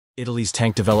Italy's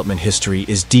tank development history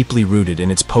is deeply rooted in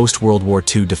its post-World War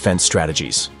II defense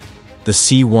strategies. The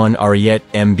C1 Ariete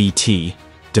MBT,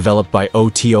 developed by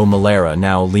OTO Melara,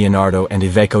 now Leonardo, and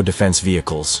Iveco Defense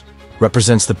Vehicles,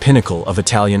 represents the pinnacle of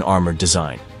Italian armored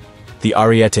design. The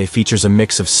Ariete features a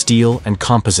mix of steel and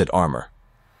composite armor.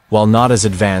 While not as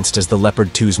advanced as the Leopard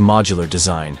 2's modular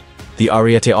design, the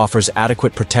Ariete offers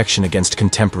adequate protection against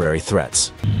contemporary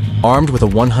threats. Armed with a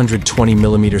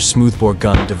 120mm smoothbore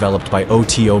gun developed by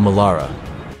OTO Melara,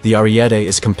 the Ariete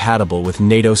is compatible with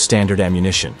NATO-standard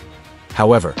ammunition.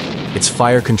 However, its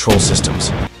fire control systems,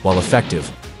 while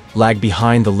effective, lag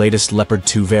behind the latest Leopard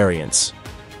 2 variants.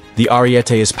 The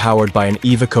Ariete is powered by an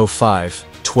Iveco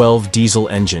 512 diesel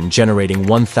engine generating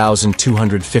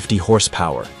 1,250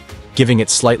 horsepower, giving it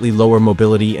slightly lower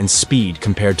mobility and speed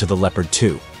compared to the Leopard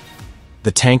 2.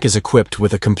 The tank is equipped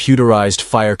with a computerized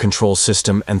fire control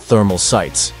system and thermal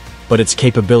sights, but its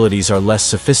capabilities are less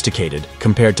sophisticated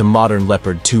compared to modern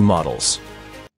Leopard 2 models.